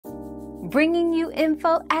bringing you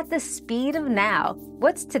info at the speed of now.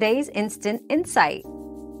 What's today's instant insight?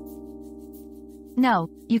 No,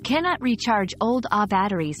 you cannot recharge old AA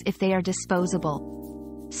batteries if they are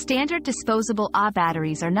disposable. Standard disposable AA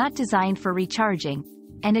batteries are not designed for recharging,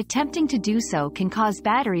 and attempting to do so can cause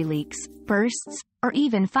battery leaks, bursts, or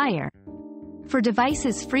even fire. For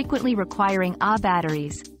devices frequently requiring AA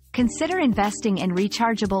batteries, consider investing in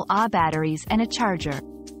rechargeable AA batteries and a charger.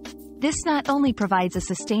 This not only provides a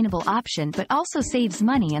sustainable option but also saves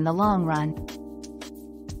money in the long run.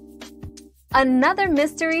 Another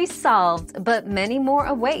mystery solved, but many more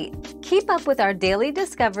await. Keep up with our daily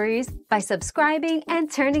discoveries by subscribing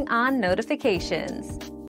and turning on notifications.